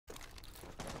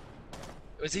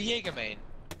Was he Jaeger main?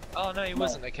 Oh no, he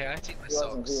wasn't. Okay, I take my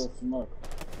socks. He was smoke.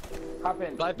 Hop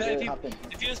in. But I bet Hop in.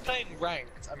 if he was playing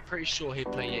ranked, I'm pretty sure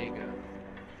he'd play Jaeger.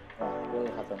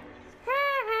 Really hop in.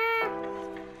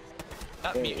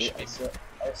 That Hey, mute should be.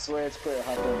 I swear it's clear.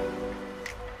 Hop in.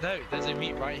 No, there's a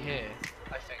mute right here.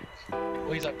 I think.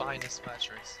 Or he's like behind this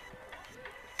mattress.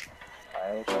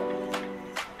 Alright, okay.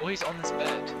 Or he's on this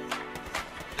bed.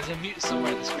 There's a mute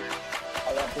somewhere in this room.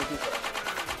 I got 3 people.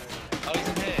 Oh, he's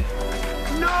in here.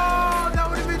 No, that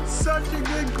would have been such a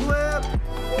good clip.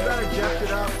 You better jack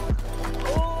it up.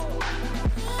 Oh!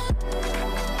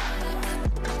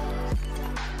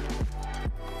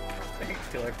 Thanks,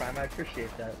 Killer Prime. I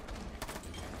appreciate that.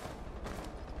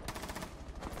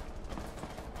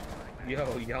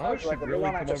 Yo, y'all should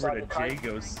really come over to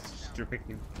Jago's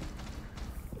stream.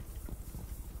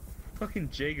 Fucking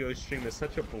Jago's stream is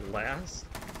such a blast.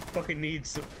 Fucking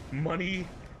needs money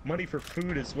for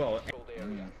food as well.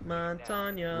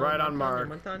 Montana. Right on mark.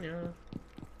 Montana.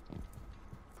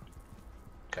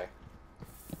 Okay.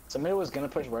 Somebody was gonna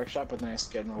push workshop, but then I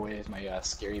scared him away with my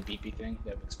scary beepy thing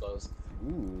that explodes.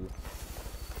 Ooh.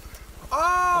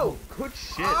 Oh! Good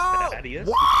shit, Oh! Thaddeus.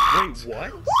 What? Wait,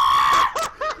 what?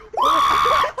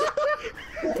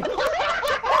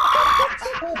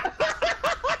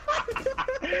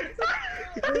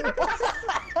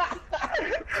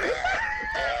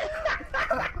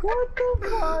 What the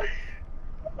fuck?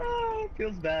 Oh, it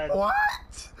feels bad.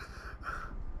 What?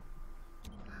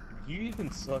 You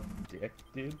even suck dick,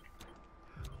 dude.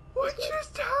 What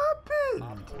just happened?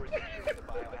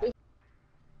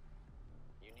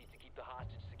 You need to keep the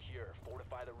hostage secure.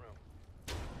 Fortify the room.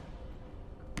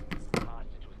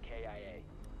 Hostage was KIA.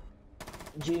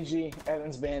 GG,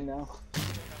 Evan's banned now.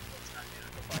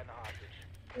 Find the hostage.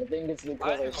 I think it's I because didn't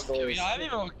our even kill. stories. Yeah, I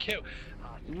didn't even kill.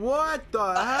 What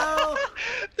the hell?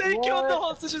 They killed the What?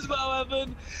 hostage as well,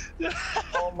 Evan.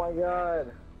 Oh my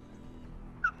god.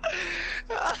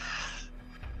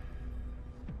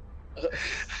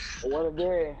 What a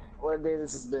day. What a day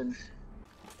this has been.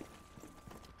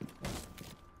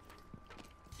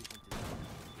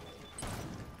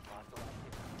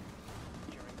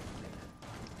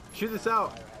 Shoot this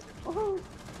out. Resume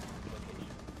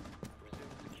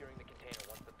securing the container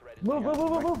once the threat is Move, move,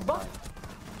 move, move, move, move.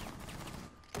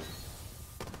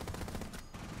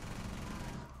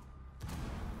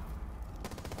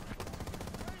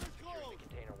 Securing the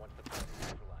container once the threat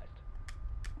is neutralized.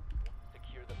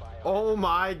 Secure the bio. Oh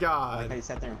my god. I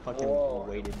sat there and fucking Whoa.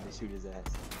 waited to shoot his ass.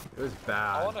 It was I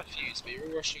bad. want to fuse, but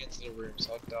you're rushing into the room,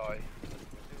 so I'll die.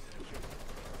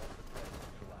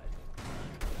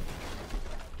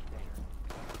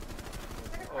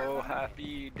 Oh,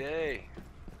 happy day.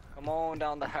 Come on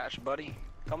down the hatch, buddy.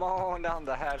 Come on down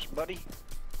the hatch, buddy.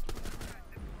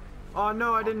 Oh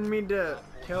no, I didn't mean to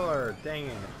kill her. Dang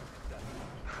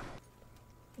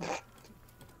it.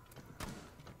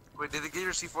 Wait, did they get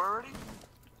your C4 already?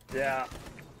 Yeah.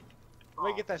 Let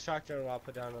me get that shotgun and I'll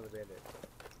put down another bandit.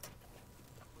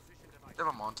 They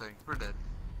have a Monte. We're dead.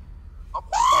 Oh.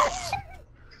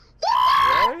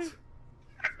 What?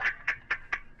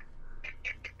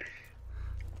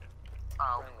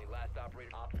 Ow. Friendly, last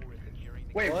operator op 4 is securing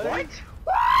the Wait, what?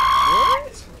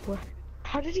 What?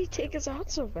 How did he take us out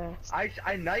so fast? I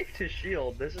knifed his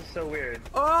shield. This is so weird.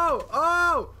 Oh!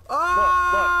 Oh!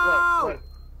 Oh! Look.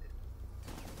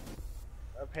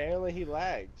 Apparently he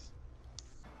lags.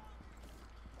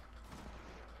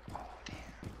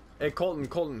 Hey, Colton,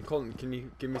 can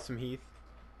you give me some Heath?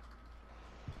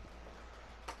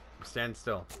 Stand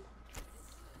still.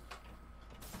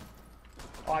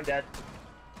 Oh, I'm dead.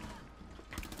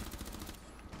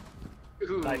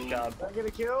 Nice job. Did I get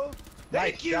a kill?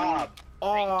 Nice job.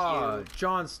 Oh,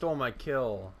 John stole my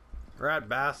kill. Rat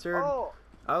bastard. Oh,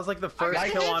 That was like the first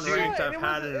Nice kill on shot, ranked and I've it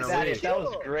had was- in a That, week. that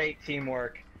was great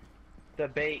teamwork. The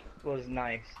bait was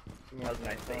nice. That was a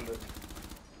nice bait.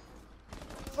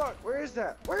 fuck, where is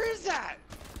that? Where is that?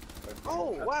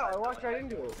 Oh, wow, I walked right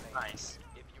into it. Nice.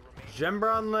 If you remain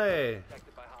Jembronle.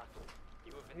 protected by hostiles,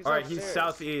 you have been Alright, he's upstairs.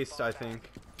 southeast, I think.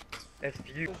 It's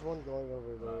beautiful. There's one going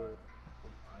over there.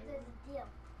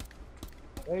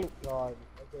 Thank God.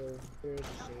 Okay, here's the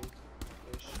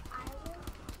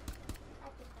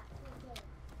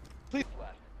safe.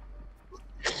 left.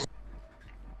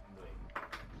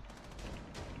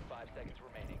 5 seconds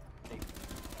remaining. Secure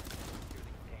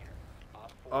the container.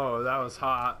 Op 4 Oh, that was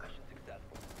hot. mission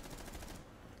successful.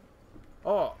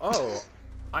 Oh,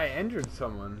 I injured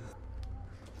someone.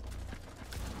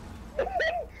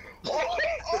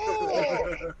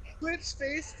 Glitch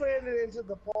face planted into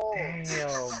the pole.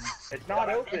 Damn. It's not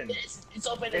open. It's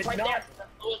open. It's right not- there.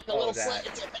 The little that. slit.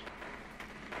 It's open.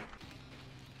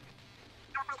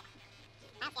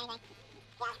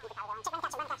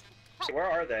 Where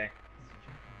are they?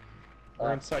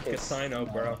 We're inside kids. Casino,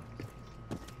 bro.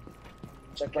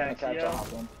 Check behind the couch, I'll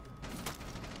hop in.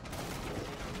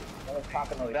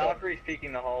 Valkyrie's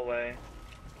peeking the hallway.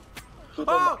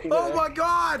 Oh! Oh my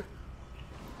god!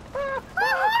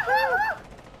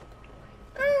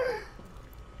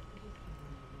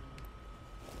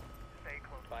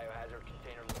 Biohazard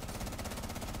container.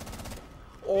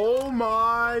 Oh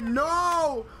my,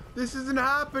 no! This isn't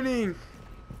happening!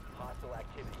 Hostile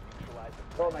activity. Neutralize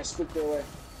the Oh, my spooked their way.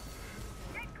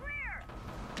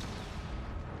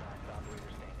 last operator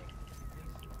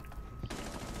standing.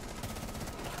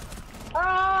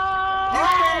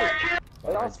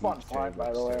 It all spawned fine,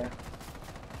 by the way.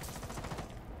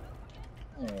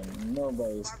 And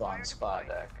nobody spawned spot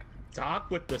deck. Doc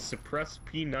with the suppressed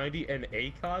P90 and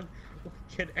ACOG?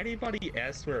 Can anybody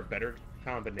ask for a better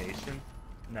combination?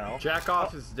 No. Jack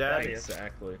off is dead.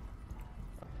 Exactly.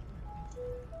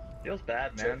 Feels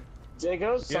bad, man.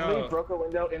 Jagos, somebody Yo. broke a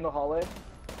window in the hallway.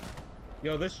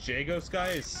 Yo, this Jagos guy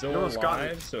is You still almost got me.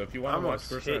 alive, so if you I want to watch almost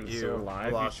person hit that's you. still alive,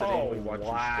 you Lost should it. probably watch your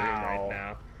stream wow. right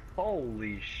now.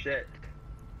 Holy shit.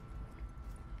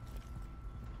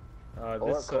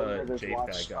 This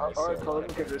JPEG guy is Or so Colton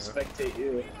alive could right now. spectate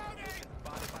you.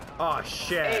 Oh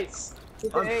shit. Ace!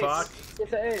 Get the I'm ace! fucked. Get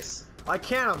the ace! I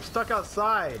can't, I'm stuck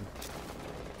outside.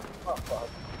 Oh fuck.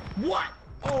 What?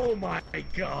 Oh my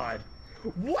god!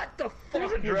 What the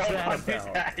fuck is that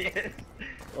about?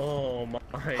 Oh my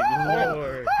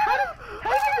lord! How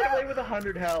did you get away with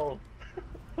 100 health?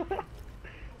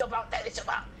 It's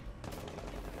about!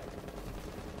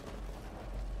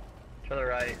 To the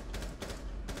right.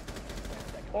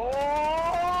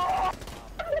 Oh!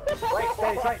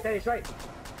 Right.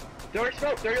 Dirty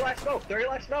smoke! Dirty last smoke! Dirty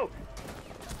last smoke!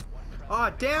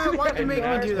 Oh damn it, why'd you make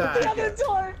me do that?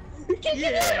 door!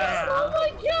 Yeah! Oh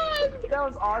my god! That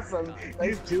was awesome.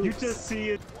 Nice You just see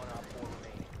it.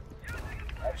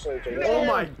 Actually, Oh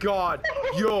my god.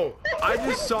 Yo, I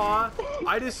just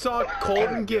saw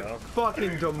Colton get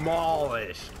fucking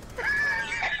demolished.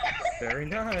 Very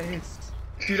nice.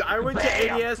 Dude, I went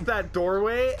to ADS that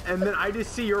doorway and then I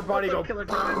just see your body go.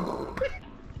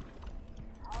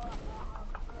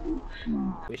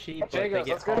 Wishy, Jagos,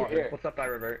 let's go here. What's up, I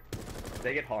revert?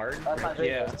 They get hard? That's not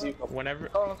Yeah. Jagos. Whenever,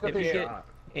 Oh, let's go if through you here. get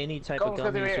any type Go, of let's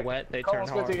go through gummies here. wet, they Go, turn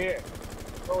let's go hard. through here.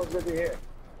 Go, let's go through here.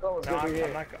 Go, let's No, go through I'm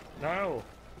here. not. No.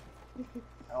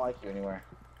 I don't like you anywhere.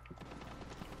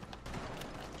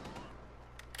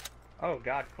 Oh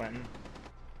god, Quentin.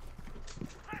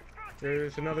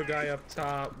 There's another guy up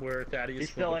top where Thaddeus.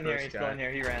 He's still in here. He's still in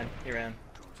here. He ran. He ran.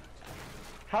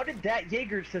 How did that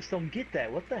Jaeger system get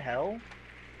that? What the hell?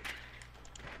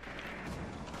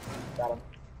 Got him.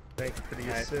 Thank you for the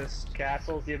Nice. assist.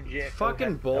 Castles, the object.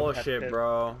 Fucking bullshit,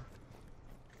 bro.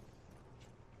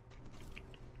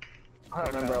 I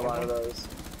don't remember a lot of those.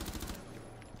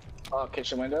 Oh,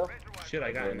 kitchen window? Shit,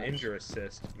 I got an injure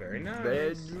assist. Very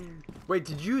nice. Wait,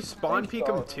 did you spawn peek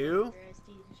him too?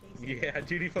 Yeah,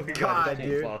 dude, he fucking God, got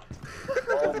dude. fucked.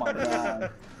 Oh my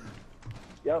god.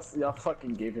 Y'all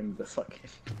fucking gave him the fucking...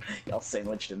 Y'all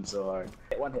sandwiched him so hard.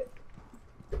 One hit.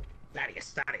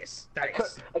 Thaddeus.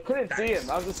 I couldn't see him.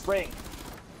 I was just spraying.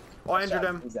 Oh, I injured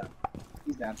him. He's down.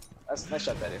 He's down. That's nice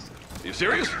shot, that is. Are you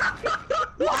serious?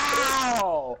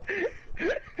 Wow!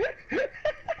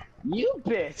 You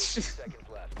bitch! Seconds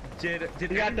left. Did You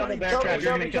got double anybody bear Kill me, traps. kill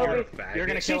You're me, gonna kill kill me. him. You're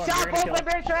gonna She kill him. shot You're both gonna my kill him.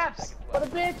 bear traps! What a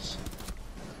bitch!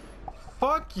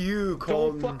 Fuck you, Don't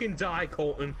Colton. fucking die,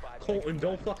 Colton. Colton,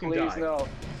 don't fucking Please, die. no.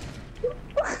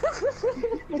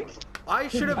 I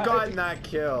should have gotten that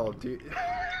kill, dude.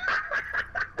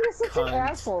 You're such an Cunt.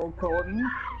 asshole, Colton.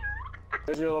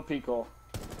 There's your little pickle.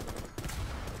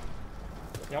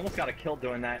 You almost got a kill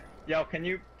doing that. Yo, can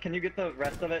you get the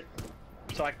rest of it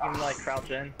so I can like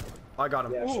crouch in? I got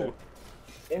him. Yeah, Ooh. sure.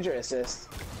 Injury assist.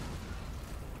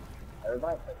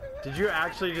 Everybody. Did you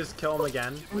actually just kill him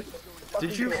again?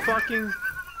 Did you fucking...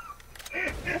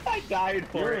 I died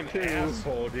for You're it an too.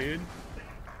 asshole, dude.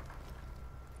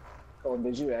 Colton,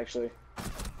 did you actually?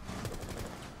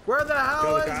 Where the hell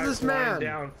Yo, the is guy's this lying man?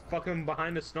 down, fucking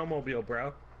behind the snowmobile,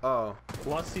 bro. Oh.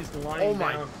 Plus, he's lying Oh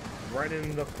my- down right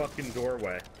in the fucking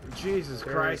doorway. Jesus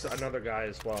There's Christ. another guy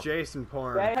as well. Jason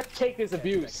porn. That take this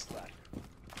abuse.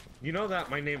 You know that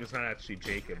my name is not actually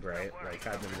Jacob, right? Like,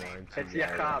 I've been lying to It's you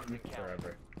Jacob.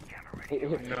 forever.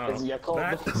 No. No,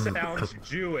 that sounds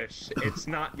Jewish. It's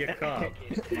not Jacob.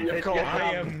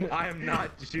 I am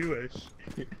not Jewish.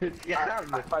 Yeah.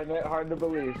 I find it hard to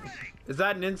believe. Is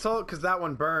that an insult? Because that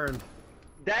one burned.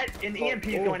 That an EMP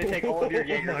is going to take all of your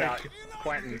Jaegers my out, God.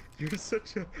 Quentin. You're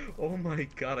such a... Oh my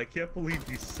god, I can't believe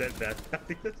you said that.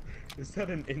 Is that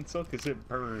an insult? Because it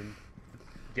burned.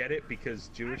 Get it? Because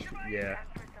Jewish. Yeah.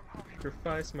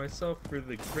 Sacrifice myself for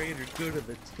the greater good of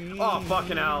the team. Oh,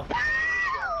 fucking hell.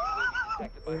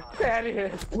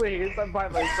 Thaddeus, please, I'm by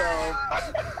myself.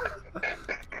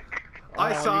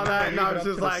 I saw that and I was Up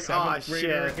just to the like, oh 7th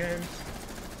grader shit. Again?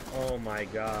 Oh my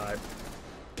god.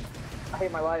 I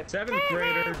hate my life. 7th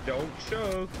grader, don't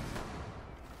choke.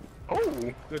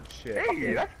 Oh, Good shit.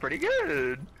 hey, that's pretty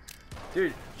good.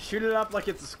 Dude, shoot it up like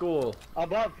it's a school.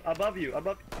 Above you,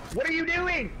 above. What are you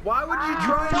doing? Why would you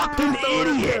try to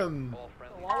pick him?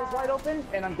 The wall is wide open,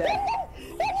 and I'm dead.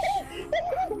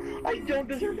 I don't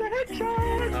deserve the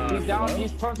headshot. He's down,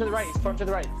 he's prone to the right, he's prone to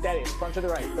the right. Thaddeus, prone to the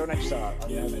right. Throw next shot. Oh,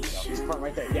 yeah, next shot. He's prone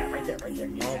right there. Yeah, right there, right there.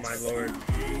 Oh my lord.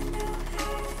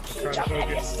 Good job,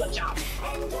 Thaddeus. Good job.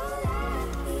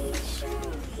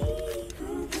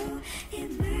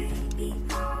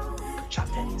 Good job,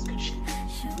 Thaddeus. Good shit.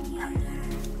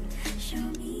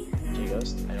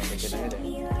 G-Ghost, I don't think you're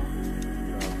anything.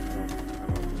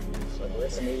 So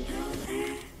listen,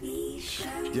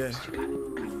 Yeah.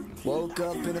 Woke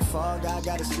up in the fog, I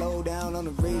gotta slow down on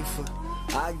the reefer.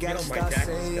 I gotta start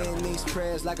saying these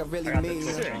prayers like I really mean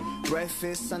them.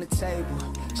 Breakfast on the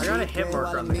table. I got a hit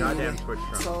marker on the goddamn Twitch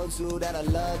channel. Told you that I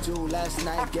loved you last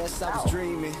night, guess I was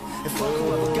dreaming. And fuck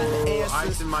whoever got the answers.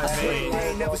 Ice in my veins.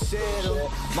 They never said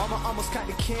them. Mama almost got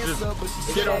the cancer, but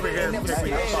she Get over here and pick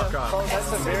me the fuck up.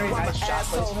 That's a very nice shot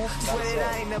placement. Swear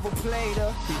that I ain't never played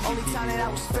her. Only time that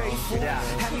I was faithful.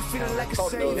 Had me feeling like a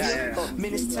savior.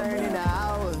 Minutes turn into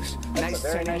hours. Nights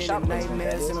turning into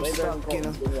nightmares, and I'm stuck in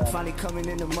them. Finally coming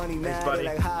into money now. They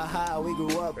like, ha, we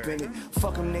grew up in it.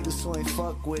 Fuck them niggas who ain't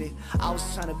fuck with it. I was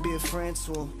trying to be a friend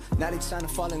to them. Now they trying to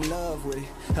fall in love with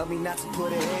it. Help me not to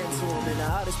put an end to them. And the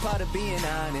hardest part of being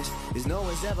honest is no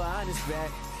one's ever honest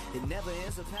back. It never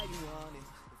ends up how you want it.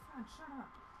 God, shut up.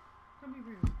 Don't be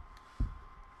rude.